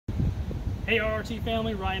Hey RRT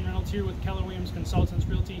family, Ryan Reynolds here with Keller Williams Consultants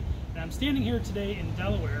Realty, and I'm standing here today in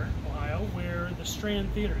Delaware, Ohio, where the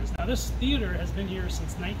Strand Theatre is. Now this theater has been here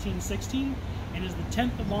since 1916 and is the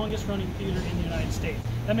 10th longest running theater in the United States.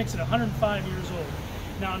 That makes it 105 years old.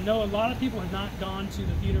 Now I know a lot of people have not gone to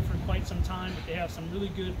the theater for quite some time, but they have some really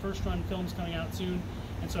good first run films coming out soon,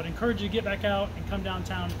 and so I'd encourage you to get back out and come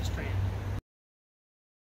downtown to the Strand.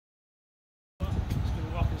 Just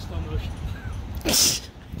gonna walk in slow motion.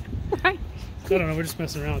 Right. I don't know, we're just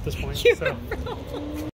messing around at this point. So.